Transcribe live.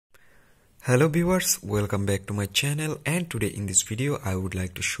Hello viewers, welcome back to my channel, and today in this video I would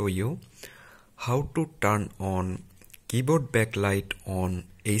like to show you how to turn on keyboard backlight on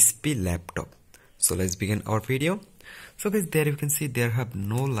HP laptop. So let's begin our video. So guys, there you can see there have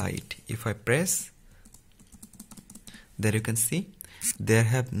no light. If I press, there you can see there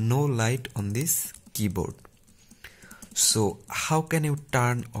have no light on this keyboard. So how can you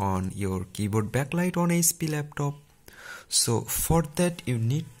turn on your keyboard backlight on HP laptop? So for that you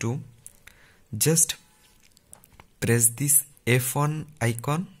need to just press this F1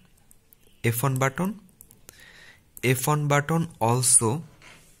 icon, F1 button, also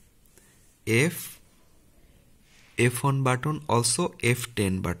F1 button, also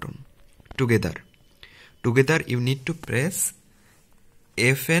F10 button. Together you need to press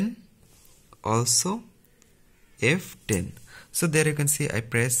Fn, also F10. So there you can see I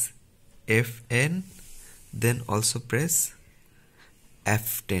press Fn, then also press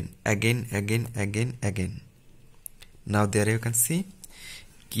F10 again. Now there you can see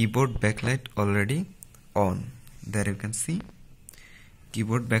keyboard backlight already on. There you can see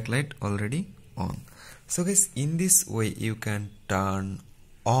keyboard backlight already on. So guys, in this way you can turn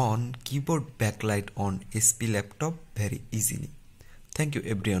on keyboard backlight on HP laptop very easily. Thank you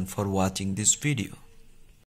everyone for watching this video.